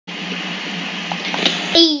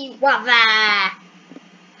What that?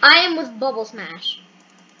 I am with Bubble Smash.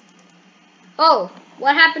 Oh,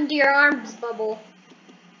 what happened to your arms, Bubble?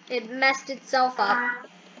 It messed itself up.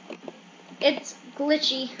 It's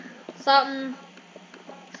glitchy. Something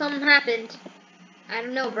happened. I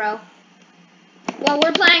don't know, bro. Well,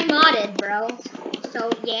 we're playing modded, bro.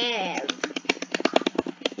 So yeah.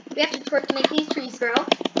 We have to twerk to make these trees grow.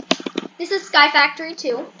 This is Skyfactory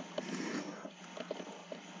 2.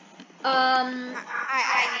 I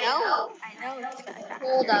know it's Skyfactory.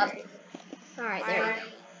 Hold up. Alright, there we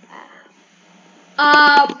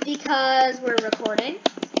go. Because we're recording.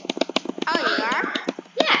 Oh, you are?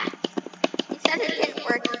 Yeah. You said it didn't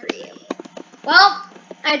work for you. Well,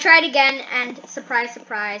 I tried again, and surprise,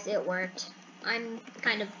 surprise, it worked. I'm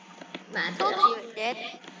kind of mad. I told you it did.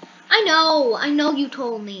 I know you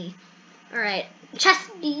told me. Alright,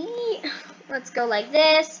 Chesty. Let's go like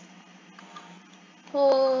this.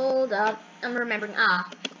 Hold up. I'm remembering.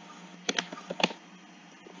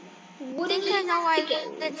 What I think I know why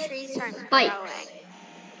the trees aren't growing.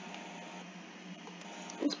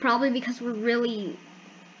 It's probably because we're really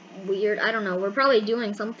weird. I don't know. We're probably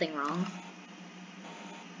doing something wrong.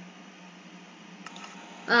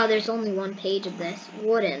 Oh, there's only one page of this.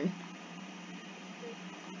 Wooden.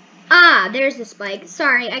 There's the spike.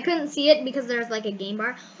 Sorry, I couldn't see it because there's like a game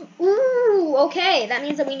bar. Ooh, okay. That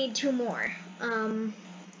means that we need 2 more.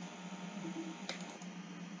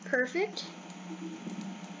 Perfect.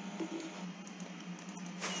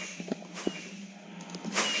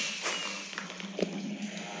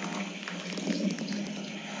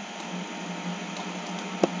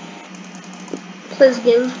 Please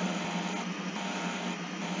give.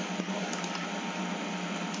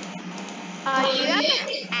 Do you have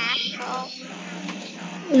an apple?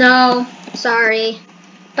 No, sorry.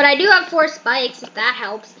 But I do have 4 spikes, if that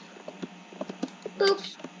helps.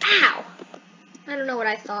 Boop. Ow. I don't know what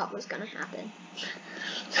I thought was gonna happen.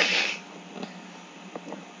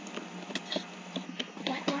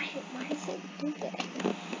 Why does it do that?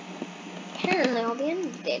 Apparently all the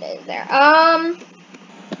end data is there.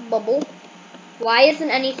 Bubble. Why isn't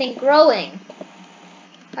anything growing?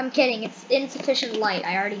 I'm kidding, it's insufficient light,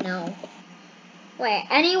 I already know. Wait,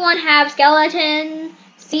 anyone have skeleton,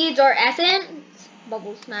 seeds, or essence?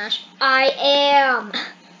 Bubble Smash. I am.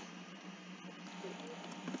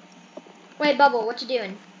 Wait, Bubble, what you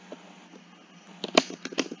doing?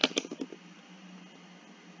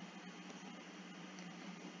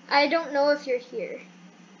 I don't know if you're here.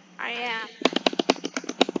 I am.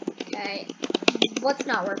 Okay. What's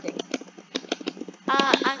not working?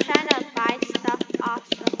 I'm trying to buy stuff off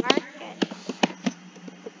the market.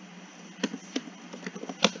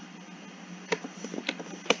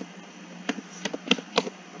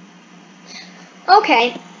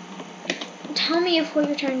 Okay. Tell me if what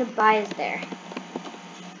you're trying to buy is there.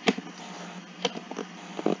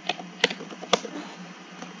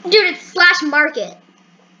 Dude, it's /market.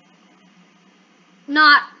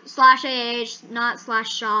 Not /AH, not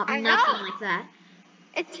 /shop, I nothing know. like that.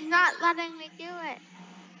 It's not letting me do it.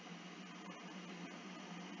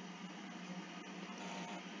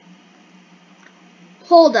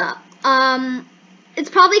 Hold up. It's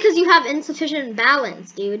probably because you have insufficient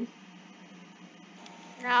balance, dude.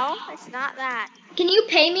 No, it's not that. Can you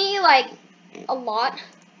pay me, like, a lot?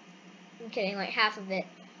 I'm kidding, like half of it.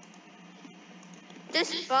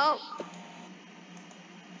 This boat.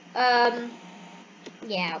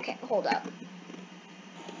 Yeah, okay, hold up.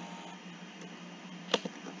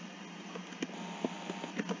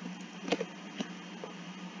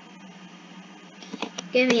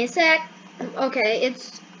 Give me a sec. Okay,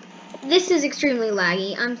 this is extremely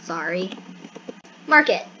laggy. I'm sorry.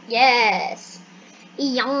 Market. Yes.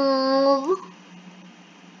 Yum.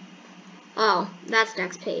 Oh, that's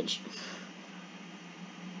next page.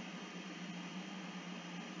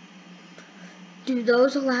 Do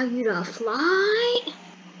those allow you to fly?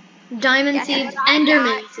 Diamond seeds,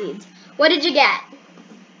 Enderman seeds. What did you get?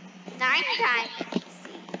 9 diamond seeds.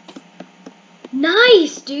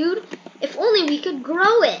 Nice, dude. If only we could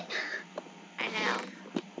grow it. I know.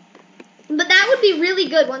 But that would be really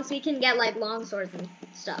good once we can get like long swords and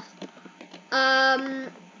stuff.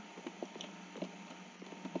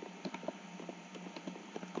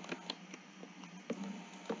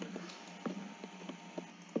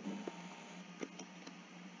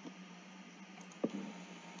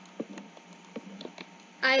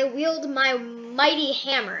 I wield my mighty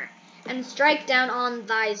hammer and strike down on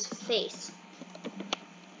thy's face.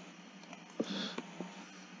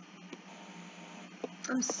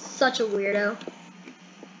 I'm such a weirdo.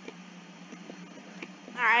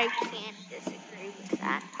 I can't disagree with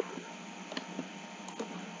that.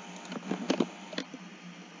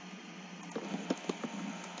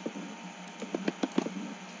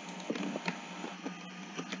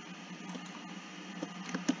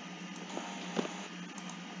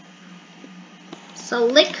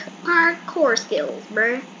 Slick parkour skills,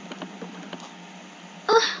 bruh.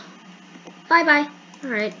 Oh, bye-bye.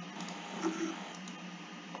 Alright.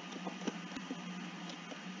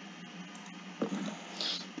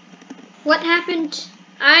 What happened?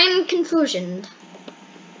 I'm confusioned.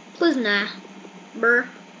 Please nah. Bruh.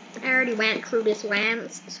 I already went through this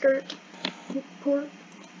skirt. Poor.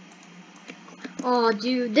 Oh,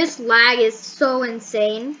 dude, this lag is so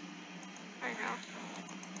insane. I know.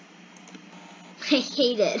 I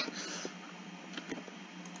hate it.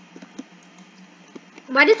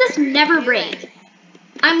 Why does this never break?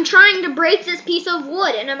 I'm trying to break this piece of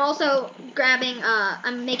wood, and I'm also grabbing,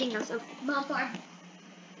 I'm making us a bonfire.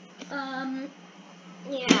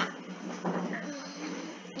 Yeah.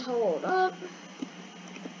 Hold up.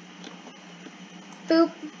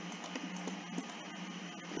 Boop.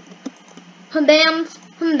 Bam,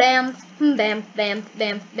 bam, bam, bam,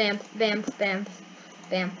 bam, bam, bam, bam,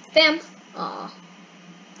 bam, bam. Aw.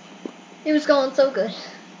 It was going so good.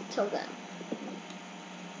 Till then.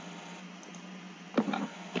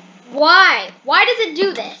 Why? Why does it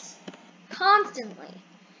do this? Constantly.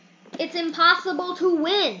 It's impossible to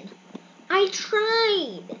win. I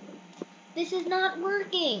tried. This is not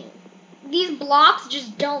working. These blocks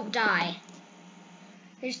just don't die.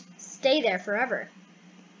 They just stay there forever.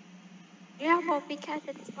 Yeah, well, because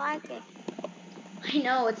it's lagging. I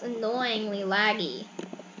know, it's annoyingly laggy.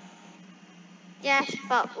 Yes,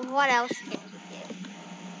 but what else can you do?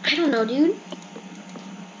 I don't know, dude.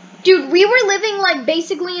 Dude, we were living like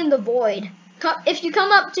basically in the void. If you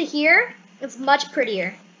come up to here, it's much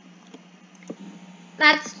prettier.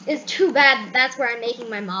 It's too bad that's where I'm making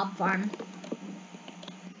my mob farm.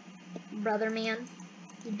 Brother man,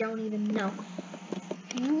 you don't even know.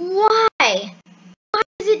 Why? Why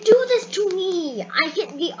does it do this to me? I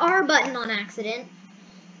hit the R button on accident,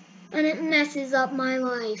 and it messes up my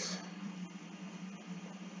life.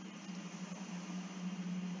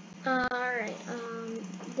 Alright,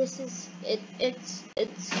 this is, it's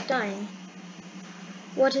dying.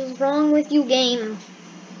 What is wrong with you, game?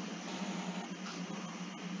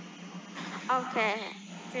 Okay,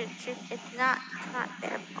 it's not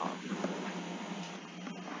their fault.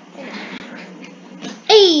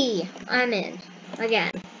 Hey! I'm in.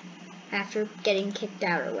 Again. After getting kicked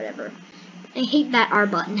out or whatever. I hate that R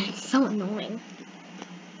button. It's so annoying.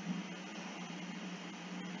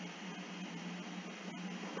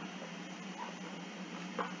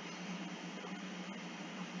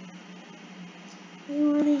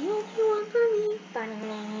 You are the only one for me.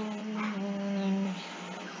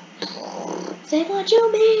 Say what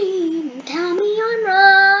you mean. Tell me I'm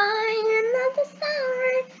right. And that the sun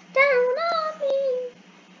right down on me.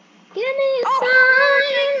 Give me a sign.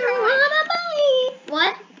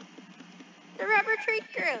 What? The rubber tree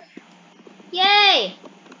grew. Yay!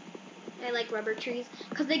 I like rubber trees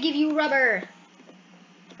because they give you rubber.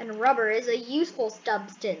 And rubber is a useful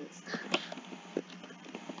substance.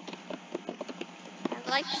 I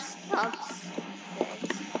like stubs.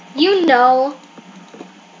 You know.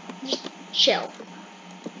 Just chill.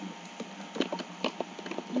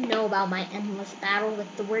 You know about my endless battle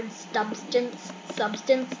with the word substance.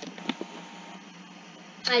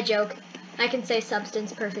 I joke. I can say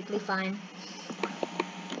substance perfectly fine.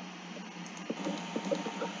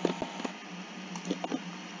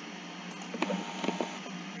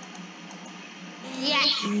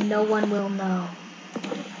 Yes. No one will know.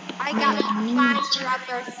 I got 5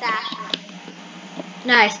 rubber saplings.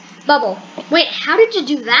 Nice. Bubble. Wait, how did you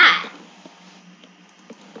do that?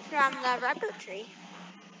 From the rubber tree.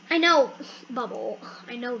 I know, Bubble.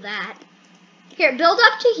 I know that. Here, build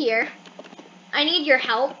up to here. I need your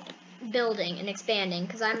help building and expanding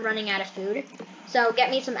because I'm running out of food. So get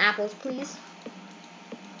me some apples, please.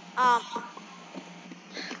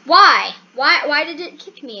 Why? Why did it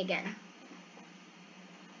kick me again?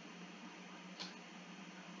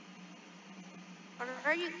 What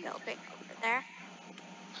are you building over there?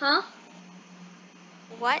 Huh?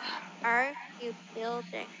 What are you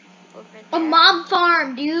building over there? A mob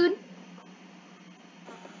farm, dude.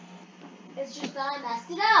 It's just that I messed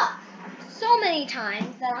it up so many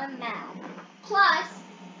times that I'm mad. Plus,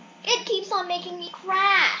 it keeps on making me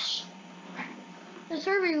crash. The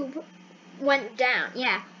server went down.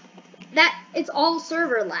 Yeah, it's all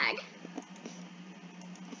server lag.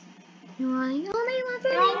 You are the only one for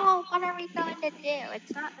me. No, what are we going to do?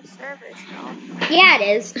 It's not the server's fault. Yeah,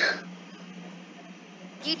 it is.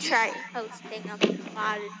 You tried hosting a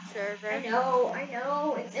modded server. I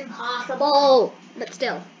know, it's impossible. But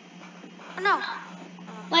still. Oh, no.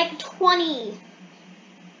 Like 20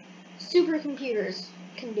 supercomputers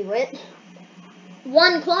can do it.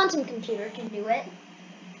 One quantum computer can do it.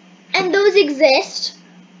 And those exist,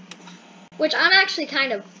 which I'm actually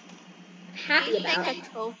kind of happy Do you about. think a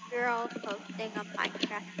 12-year-old hosting a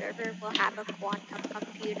Minecraft server will have a quantum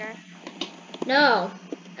computer? No,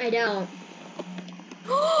 I don't.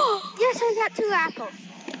 Yes, I got 2 apples.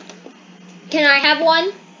 Can I have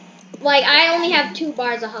one? Like, I only have 2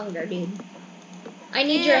 bars of hunger, dude. I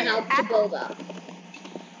need your help to build up.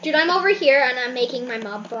 Dude, I'm over here and I'm making my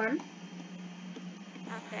mob farm.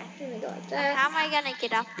 Okay. Let me go like that. How am I gonna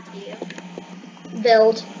get up to you?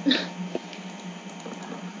 Build.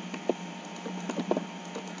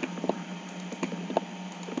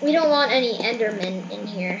 We don't want any Endermen in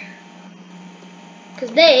here.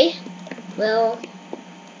 Because they will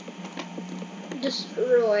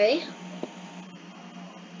destroy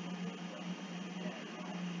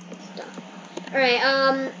stuff.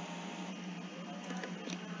 Alright,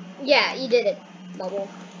 yeah, you did it, Bubble.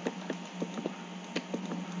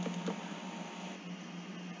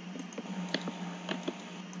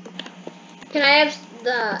 Can I have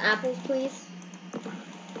the apples, please?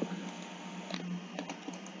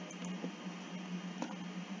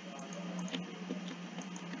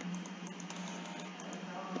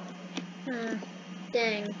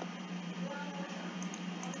 Dang.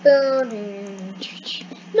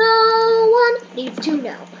 No one needs to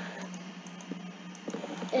know.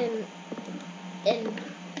 And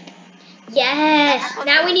yes,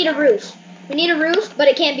 now we need a roof. We need a roof, but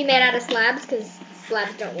it can't be made out of slabs because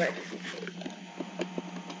slabs don't work.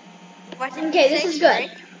 Okay, this is good.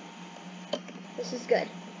 This is good.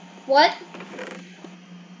 What?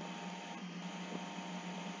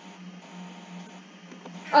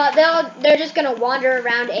 They're just gonna wander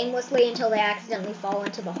around aimlessly until they accidentally fall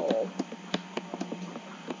into the hole.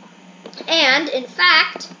 And in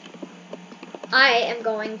fact, I am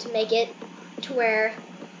going to make it to where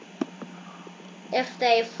if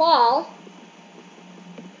they fall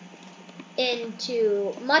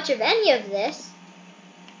into much of any of this,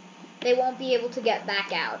 they won't be able to get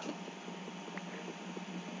back out.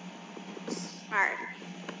 Smart.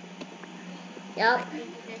 Yep.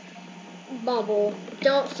 Bubble,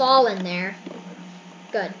 don't fall in there.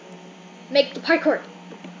 Good. Make the parkour.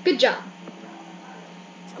 Good job.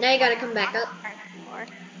 Now you gotta come back up.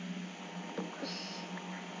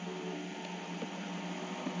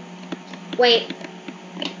 Wait.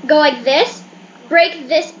 Go like this. Break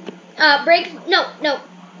this. No.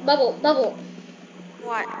 Bubble.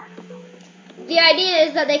 What? The idea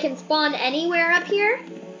is that they can spawn anywhere up here.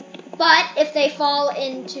 But if they fall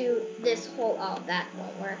into this hole, oh, that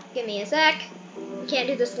won't work. Give me a sec. We can't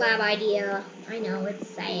do the slab idea. I know, it's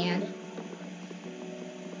sad.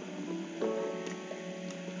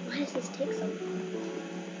 Why does this take so long?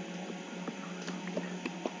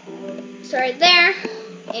 So right there,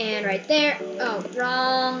 and right there. Oh,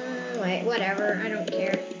 wrong. Wait, whatever. I don't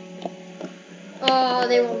care. Oh,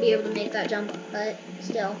 they won't be able to make that jump, but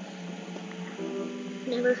still.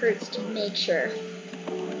 Never hurts to make sure.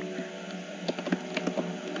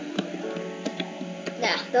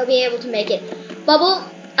 Yeah, they'll be able to make it. Bubble,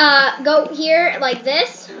 go here like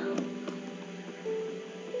this.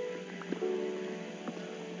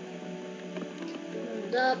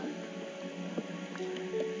 Hold up.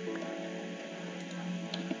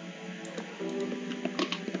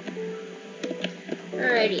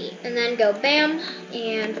 Alrighty, and then go bam,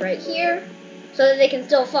 and right here, so that they can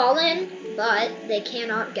still fall in, but they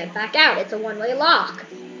cannot get back out. It's a one-way lock.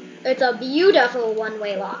 It's a beautiful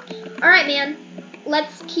one-way lock. Alright, man.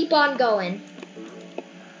 Let's keep on going.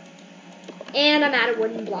 And I'm out of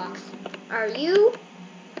wooden blocks. Are you?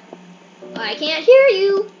 I can't hear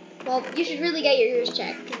you. Well, you should really get your ears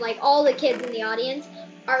checked, because like all the kids in the audience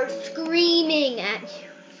are screaming at you.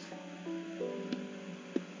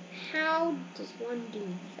 How does one do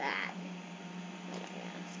that?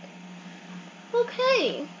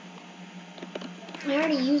 Okay. I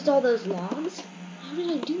already used all those logs. How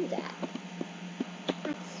did I do that?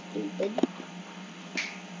 That's stupid.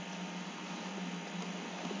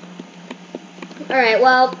 Alright,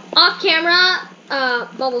 well, off camera,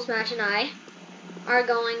 bubblesmash and I are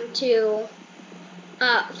going to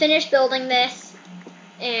finish building this,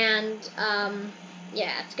 and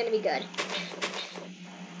yeah, it's gonna be good.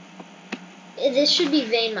 This should be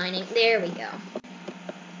vein mining. There we go.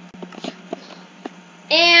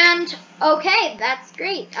 And okay, that's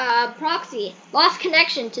great. Proxy lost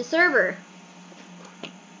connection to server.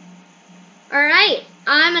 Alright,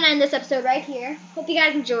 I'm gonna end this episode right here. Hope you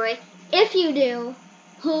guys enjoy. If you do,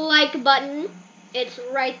 like button. It's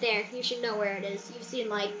right there. You should know where it is. You've seen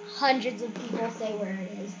like hundreds of people say where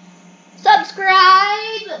it is.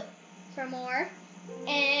 Subscribe for more.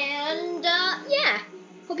 And yeah,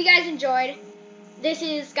 hope you guys enjoyed. This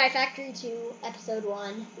is Skyfactory 2, episode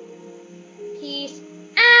 1. Peace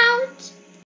out!